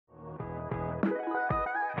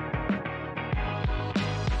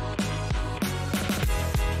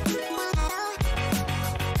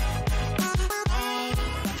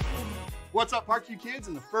What's up, Parkview kids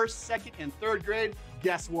in the 1st, 2nd, and 3rd grade?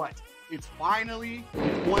 Guess what? It's finally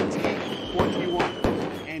 2021,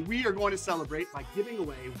 and we are going to celebrate by giving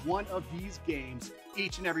away one of these games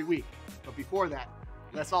each and every week. But before that,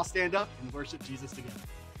 let's all stand up and worship Jesus together.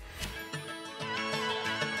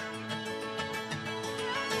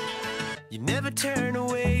 You never turn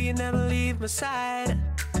away, you never leave my side.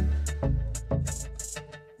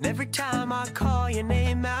 And every time I call your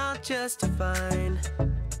name out just to find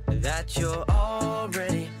that you're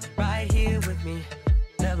already right here with me,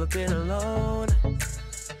 never been alone.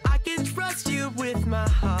 I can trust you with my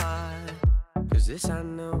heart, 'cause this I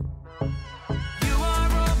know. You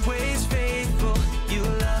are always faithful, you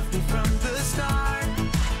love me from the start.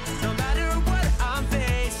 No matter what I'm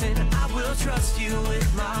facing, I will trust you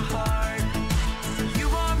with my heart. You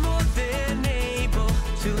are more than able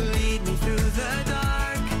to lead me through the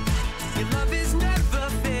dark. Your love is never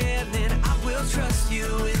failing, I will trust you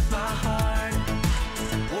with my heart.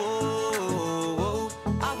 Whoa,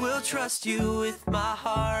 I will trust you with my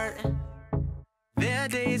heart. There are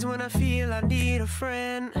days when I feel I need a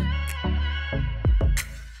friend,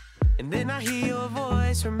 and then I hear your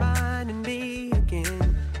voice reminding me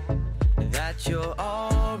again that you're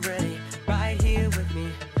already right here with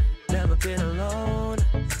me, never been alone.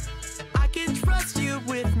 I can trust you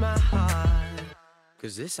with my heart,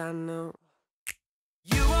 'cause this I know.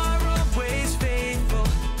 You are always faithful,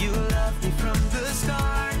 you love me from the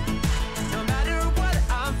start. No matter what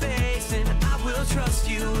I'm facing, I will trust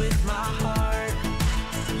you with my heart.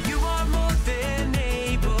 You are more than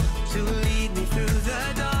able to lead me through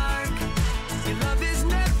the dark. Your love is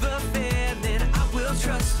never failing, I will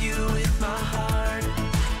trust you with my heart.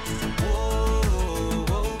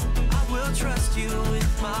 Whoa, I will trust you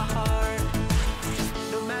with my heart.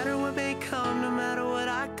 No matter what may come, no matter what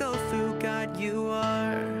I go through, God, you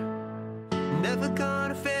are never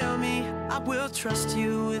gonna fail me, I will trust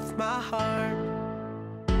you with my heart.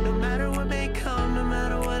 No matter what may come, no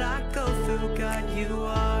matter what I go through, God, you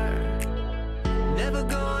are never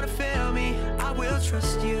gonna fail me, I will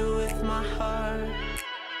trust you with my heart.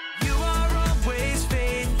 You are always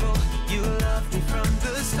faithful, you love me from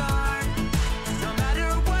the start. No matter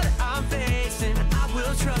what I'm facing, I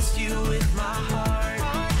will trust you with my heart.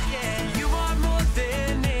 You are more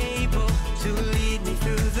than able to lead me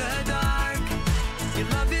through the dark. Your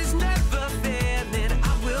love is never failing,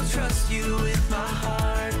 I will trust you with my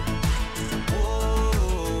heart.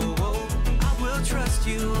 Whoa, I will trust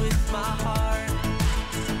you with my heart.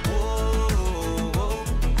 Whoa,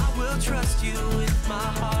 I will trust you with my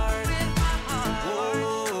heart.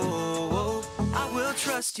 Whoa, I will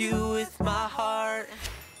trust you with my heart.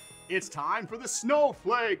 It's time for the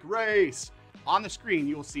snowflake race. On the screen,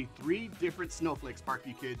 you will see 3 different snowflakes,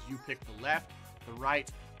 Parkview kids. You pick the left, the right,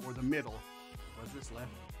 or the middle. Was this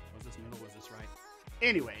left? Was this middle? Was this right?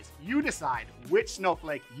 Anyways, you decide which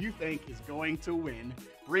snowflake you think is going to win.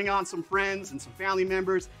 Bring on some friends and some family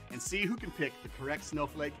members and see who can pick the correct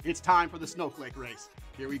snowflake. It's time for the snowflake race.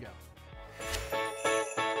 Here we go.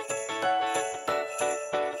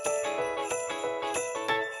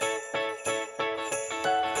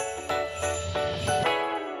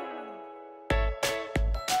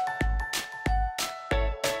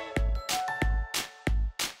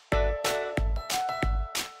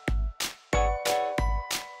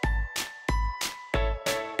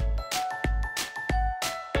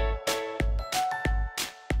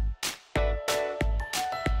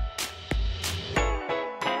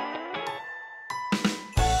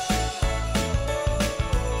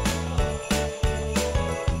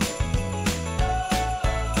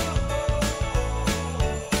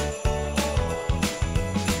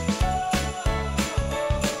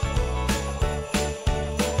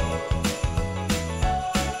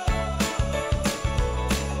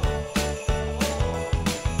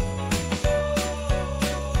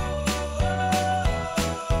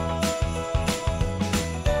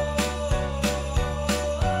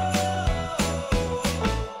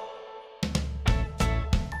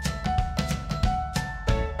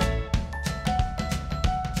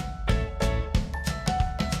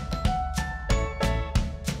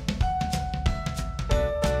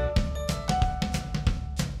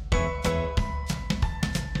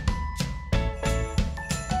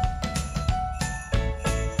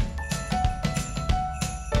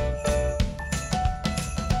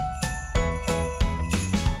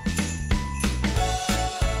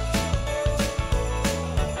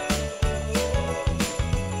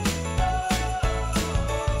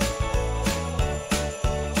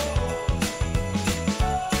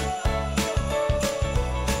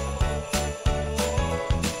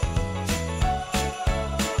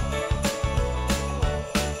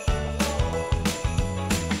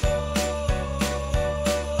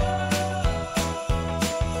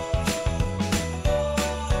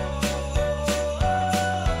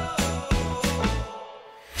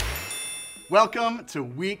 Welcome to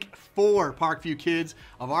week 4, Parkview kids,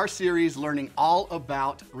 of our series learning all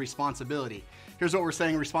about responsibility. Here's what we're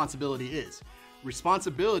saying responsibility is.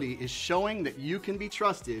 Responsibility is showing that you can be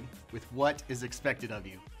trusted with what is expected of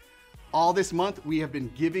you. All this month, we have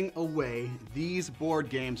been giving away these board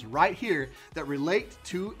games right here that relate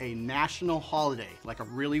to a national holiday, like a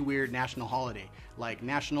really weird national holiday, like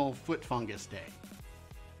National Foot Fungus Day.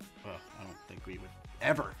 Well, I don't think we would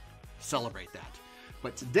ever celebrate that.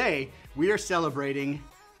 But today, we are celebrating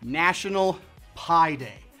National Pie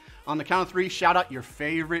Day. On the count of 3, shout out your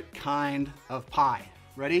favorite kind of pie.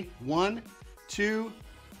 Ready? 1, 2,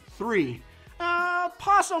 3.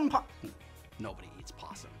 Possum pie. Nobody eats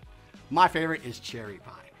possum. My favorite is cherry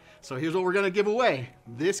pie. So here's what we're gonna give away.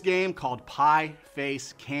 This game called Pie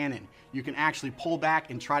Face Cannon. You can actually pull back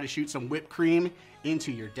and try to shoot some whipped cream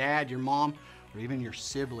into your dad, your mom, or even your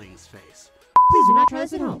sibling's face. Please do not try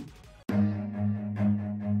this at home.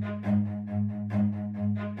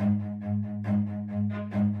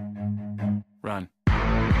 Run.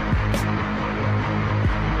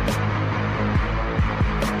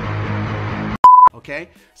 Okay,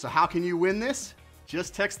 so how can you win this?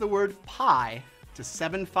 Just text the word pie to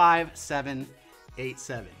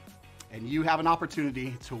 75787 and you have an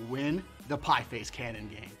opportunity to win the Pie Face Cannon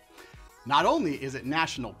game. Not only is it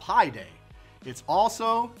National Pie Day, it's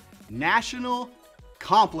also National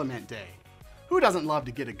Compliment Day. Who doesn't love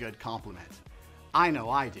to get a good compliment? I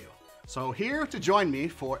know I do. So here to join me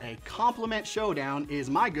for a compliment showdown is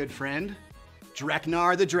my good friend,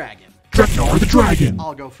 Dreknar the Dragon. Dreknar the Dragon.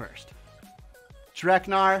 I'll go first.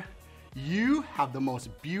 Dreknar, you have the most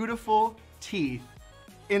beautiful teeth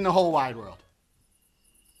in the whole wide world.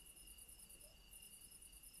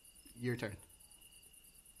 Your turn.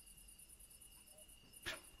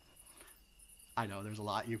 I know there's a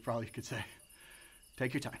lot you probably could say.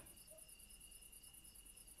 Take your time.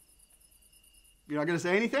 You're not gonna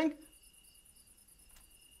say anything?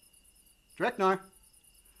 Dreknar.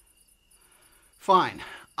 Fine.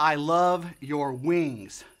 I love your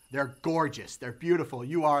wings. They're gorgeous. They're beautiful.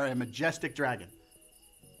 You are a majestic dragon.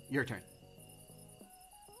 Your turn.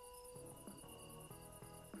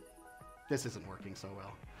 This isn't working so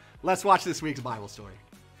well. Let's watch this week's Bible story.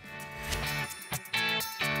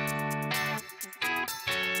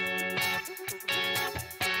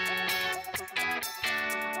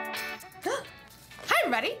 Hi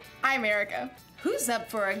everybody, I'm Erica. Who's up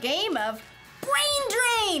for a game of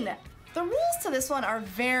Brain Drain? The rules to this one are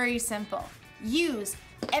very simple. Use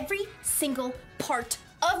every single part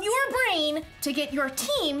of your brain to get your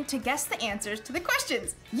team to guess the answers to the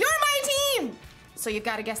questions. You're my team! So you've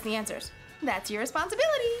got to guess the answers. That's your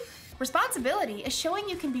responsibility. Responsibility is showing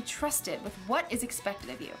you can be trusted with what is expected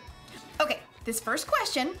of you. Okay, this first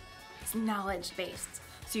question is knowledge-based.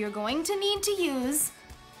 So you're going to need to use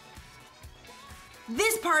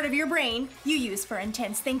this part of your brain you use for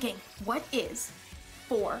intense thinking. What is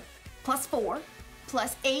 4 plus 4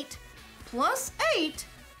 plus 8 plus 8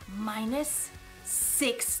 minus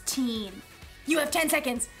 16? You have 10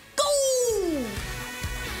 seconds. Go!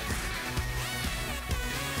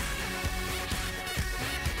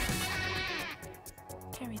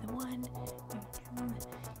 Carry the 1.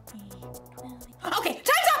 Okay,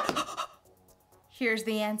 time's up! Here's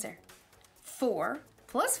the answer. 4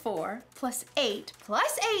 plus 4 plus 8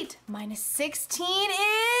 plus 8 minus 16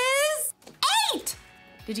 is 8!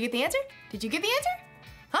 Did you get the answer? Did you get the answer?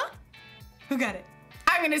 Huh? Who got it?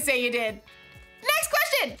 I'm gonna say you did. Next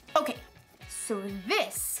question! Okay, so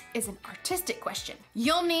this is an artistic question.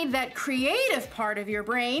 You'll need that creative part of your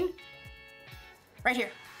brain right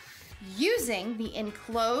here. Using the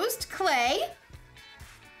enclosed clay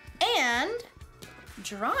and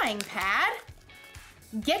drawing pad,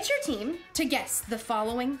 get your team to guess the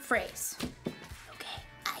following phrase. Okay,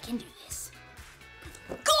 I can do this.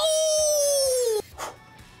 Go!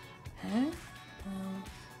 Huh?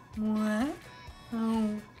 What?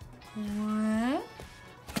 What?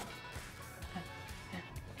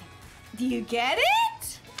 Do you get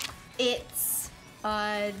it? It's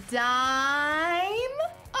a dime,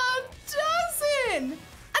 a dozen.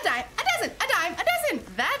 A dime, a dozen, a dime, a dozen.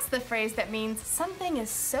 That's the phrase that means something is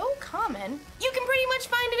so common, you can pretty much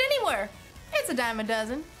find it anywhere. It's a dime a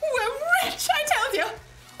dozen. We're rich, I tell you.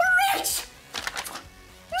 We're rich.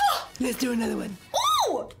 Let's do another one.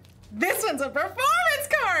 Ooh! This one's a performance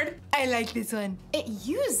card. I like this one. It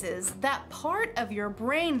uses that part of your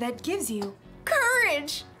brain that gives you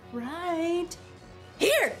courage. Right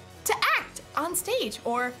here to act on stage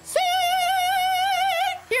or sing.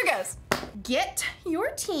 Here goes. Get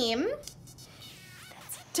your team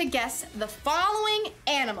to guess the following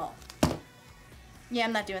animal. Yeah,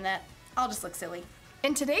 I'm not doing that. I'll just look silly.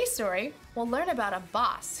 In today's story, we'll learn about a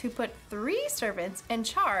boss who put 3 servants in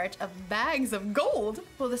charge of bags of gold.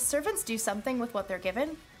 Will the servants do something with what they're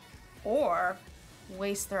given? Or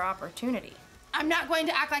waste their opportunity? I'm not going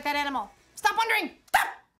to act like that animal. Stop wondering!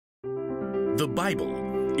 Stop! The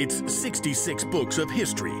Bible. It's 66 books of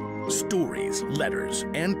history, stories, letters,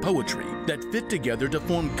 and poetry that fit together to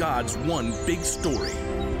form God's one big story.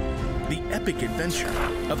 The epic adventure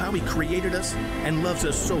of how He created us and loves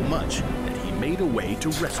us so much that He made a way to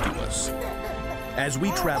rescue us. As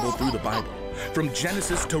we travel through the Bible, from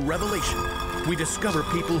Genesis to Revelation, we discover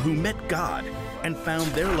people who met God and found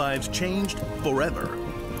their lives changed forever.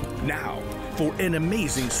 Now, for an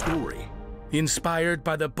amazing story, inspired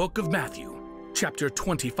by the book of Matthew, chapter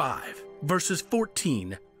 25, verses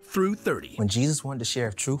 14 through 30. When Jesus wanted to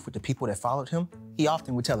share truth with the people that followed him, he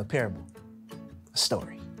often would tell a parable, a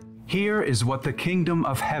story. Here is what the kingdom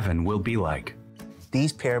of heaven will be like.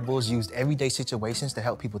 These parables used everyday situations to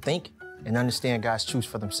help people think and understand God's truth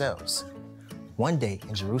for themselves. One day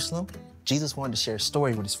in Jerusalem, Jesus wanted to share a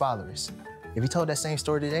story with his followers. If he told that same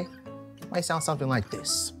story today, it might sound something like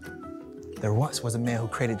this. There once was a man who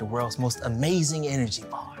created the world's most amazing energy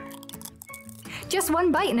bar. Just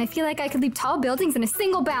one bite and I feel like I could leap tall buildings in a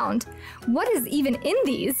single bound. What is even in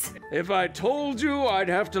these? If I told you, I'd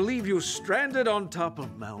have to leave you stranded on top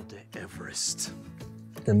of Mount Everest.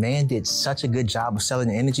 The man did such a good job of selling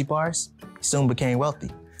the energy bars, he soon became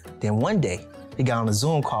wealthy. Then one day, he got on a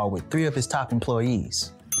Zoom call with 3 of his top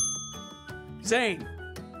employees. Zane,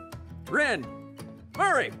 Ren,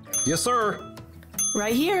 Murray. Yes, sir.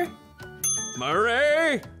 Right here.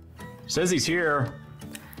 Murray, Says he's here.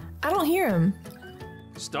 I don't hear him.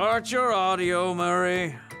 start your audio,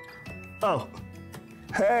 Murray. Oh,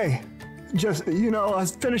 hey, just, I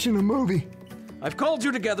was finishing the movie. I've called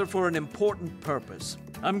you together for an important purpose.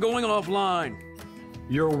 I'm going offline.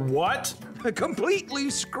 You're what?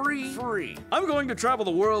 Completely screen-free. I'm going to travel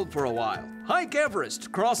the world for a while. Hike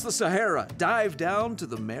Everest, cross the Sahara, dive down to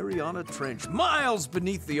the Mariana Trench, miles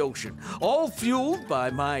beneath the ocean, all fueled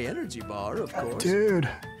by my energy bar, of course. Dude,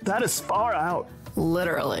 that is far out.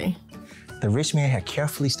 Literally. The rich man had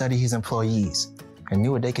carefully studied his employees and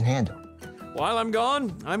knew what they can handle. While I'm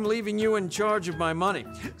gone, I'm leaving you in charge of my money.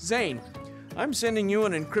 Zane, I'm sending you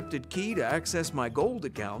an encrypted key to access my gold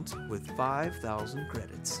account with 5,000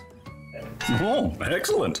 credits. Oh,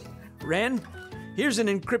 excellent. Ren, here's an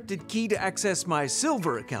encrypted key to access my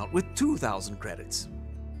silver account with 2,000 credits.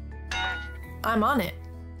 I'm on it.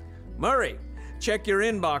 Murray, check your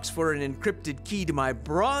inbox for an encrypted key to my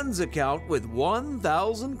bronze account with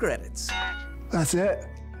 1,000 credits. That's it.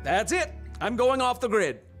 That's it. I'm going off the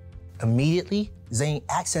grid. Immediately, Zane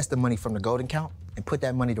accessed the money from the gold account and put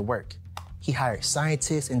that money to work. He hired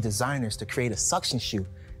scientists and designers to create a suction shoe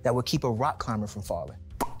that would keep a rock climber from falling.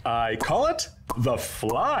 I call it the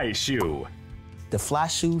fly shoe. The fly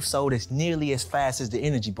shoe sold as nearly as fast as the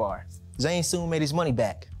energy bar. Zane soon made his money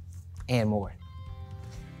back, and more.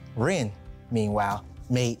 Ren, meanwhile,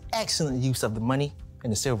 made excellent use of the money in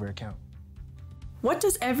the silver account. What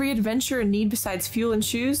does every adventurer need besides fuel and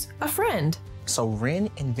shoes? A friend. So Ren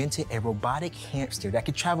invented a robotic hamster that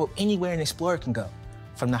could travel anywhere an explorer can go,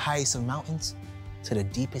 from the highest of mountains to the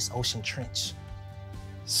deepest ocean trench.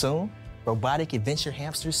 Soon, robotic adventure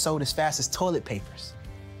hamsters sold as fast as toilet papers.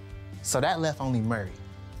 So that left only Murray,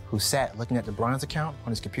 who sat looking at the bronze account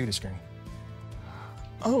on his computer screen.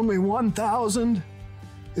 Only 1,000?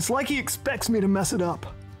 It's like he expects me to mess it up.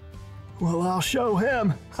 Well, I'll show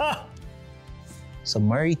him. Ha! So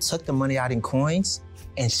Murray took the money out in coins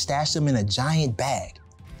and stashed them in a giant bag.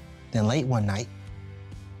 Then late one night,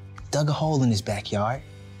 dug a hole in his backyard,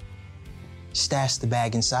 stashed the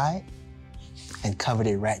bag inside, and covered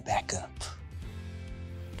it right back up.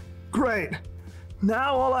 Great.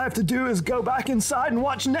 Now all I have to do is go back inside and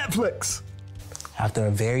watch Netflix. After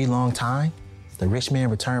a very long time, the rich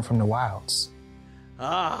man returned from the wilds.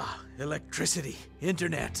 Ah, electricity,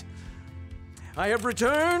 internet. I have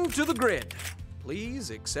returned to the grid. Please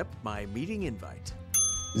accept my meeting invite.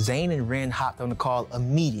 Zane and Ren hopped on the call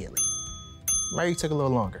immediately. Murray took a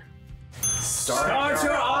little longer. Start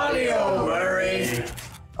your audio, Murray.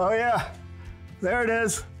 Oh yeah, there it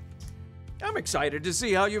is. I'm excited to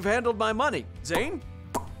see how you've handled my money. Zane?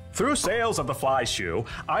 Through sales of the fly shoe,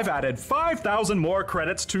 I've added 5,000 more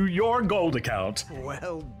credits to your gold account.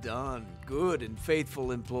 Well done, good and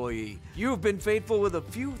faithful employee. You've been faithful with a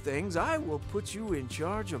few things. I will put you in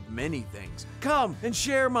charge of many things. Come and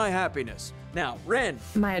share my happiness. Now, Ren.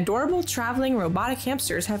 My adorable traveling robotic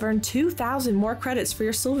hamsters have earned 2,000 more credits for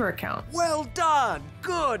your silver account. Well done,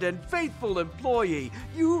 good and faithful employee.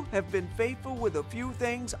 You have been faithful with a few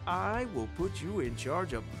things. I will put you in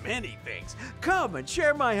charge of many things. Come and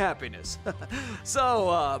share my happiness.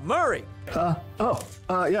 So, Murray.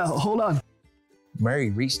 Yeah, hold on. Murray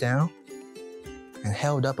reached down and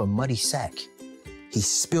held up a muddy sack. He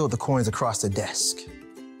spilled the coins across the desk.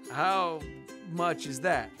 How much is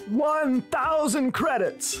that? 1,000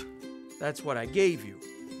 credits. That's what I gave you.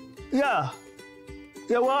 Yeah,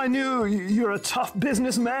 well, I knew you're a tough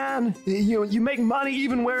businessman. You make money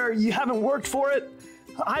even where you haven't worked for it.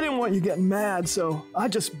 I didn't want you getting mad, so I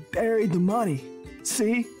just buried the money.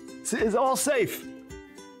 See? It's all safe.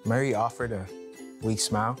 Murray offered a weak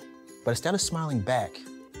smile, but instead of smiling back,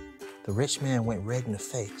 the rich man went red in the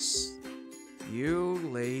face. You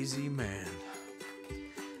lazy man.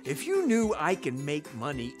 If you knew I can make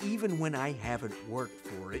money even when I haven't worked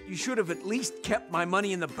for it, you should have at least kept my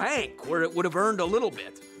money in the bank where it would have earned a little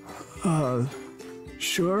bit.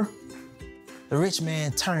 Sure. The rich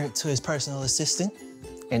man turned to his personal assistant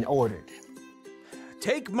and ordered.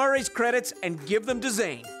 Take Murray's credits and give them to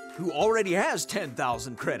Zane, who already has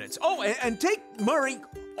 10,000 credits. Oh, and take Murray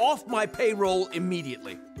off my payroll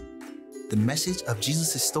immediately. The message of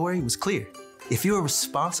Jesus' story was clear. If you are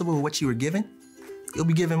responsible for what you were given, you'll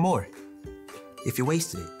be given more. If you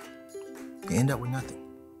wasted it, you end up with nothing.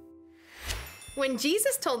 When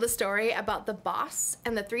Jesus told the story about the boss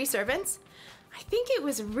and the 3 servants, I think it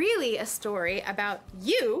was really a story about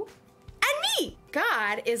you and me.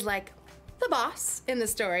 God is like the boss in the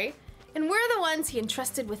story, and we're the ones he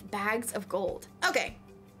entrusted with bags of gold. Okay,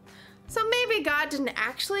 so maybe God didn't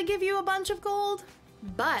actually give you a bunch of gold,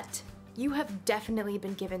 but you have definitely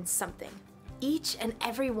been given something. Each and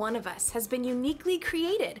every one of us has been uniquely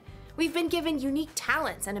created. We've been given unique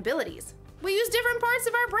talents and abilities. We use different parts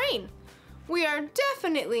of our brain. We are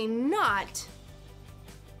definitely not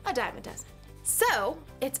a dime a dozen. So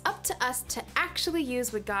it's up to us to actually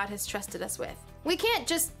use what God has trusted us with. We can't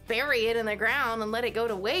just bury it in the ground and let it go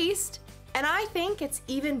to waste. And I think it's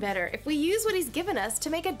even better if we use what he's given us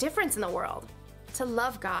to make a difference in the world, to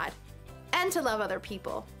love God and to love other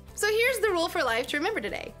people. So here's the rule for life to remember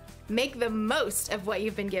today. Make the most of what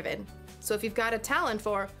you've been given. So if you've got a talent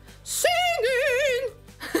for singing,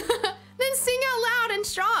 then sing out loud and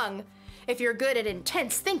strong. If you're good at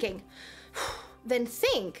intense thinking, then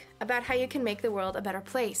think about how you can make the world a better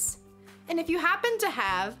place. And if you happen to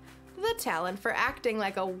have the talent for acting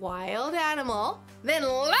like a wild animal, then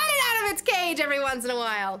let it out of its cage every once in a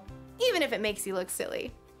while, even if it makes you look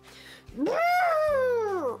silly.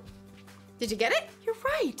 Did you get it? You're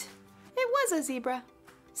right. It was a zebra.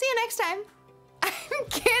 See you next time. I'm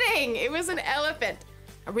kidding. It was an elephant.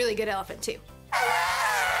 A really good elephant, too.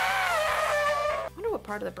 I wonder what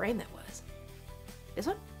part of the brain that was. This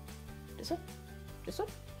one? This one? This one?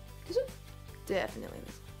 This one? Definitely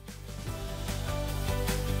this one.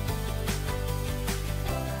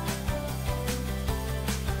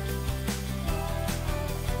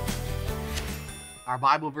 Our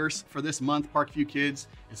Bible verse for this month, Parkview Kids,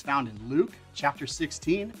 is found in Luke chapter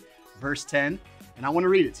 16, verse 10, and I want to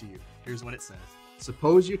read it to you. Here's what it says.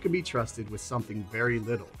 Suppose you can be trusted with something very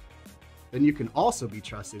little, then you can also be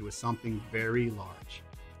trusted with something very large.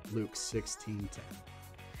 Luke 16:10.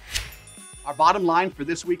 Our bottom line for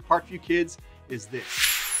this week, Parkview Kids, is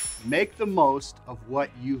this. Make the most of what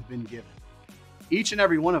you've been given. Each and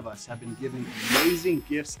every one of us have been given amazing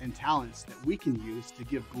gifts and talents that we can use to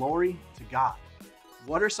give glory to God.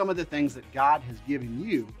 What are some of the things that God has given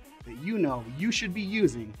you that you know you should be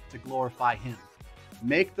using to glorify Him?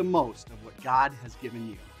 Make the most of what God has given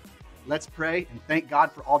you. Let's pray and thank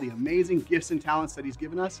God for all the amazing gifts and talents that He's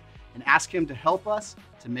given us and ask Him to help us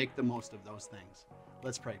to make the most of those things.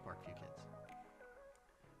 Let's pray, Parkview Kids.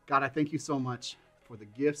 God, I thank you so much for the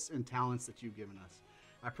gifts and talents that you've given us.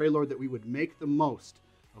 I pray, Lord, that we would make the most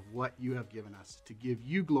of what you have given us to give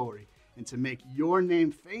you glory and to make your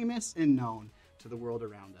name famous and known to the world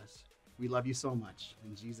around us. We love you so much.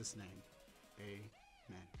 In Jesus' name,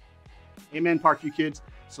 amen. Amen, Parkview Kids.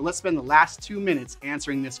 So let's spend the last 2 minutes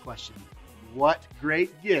answering this question. What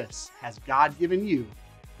great gifts has God given you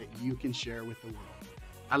that you can share with the world?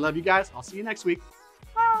 I love you guys. I'll see you next week.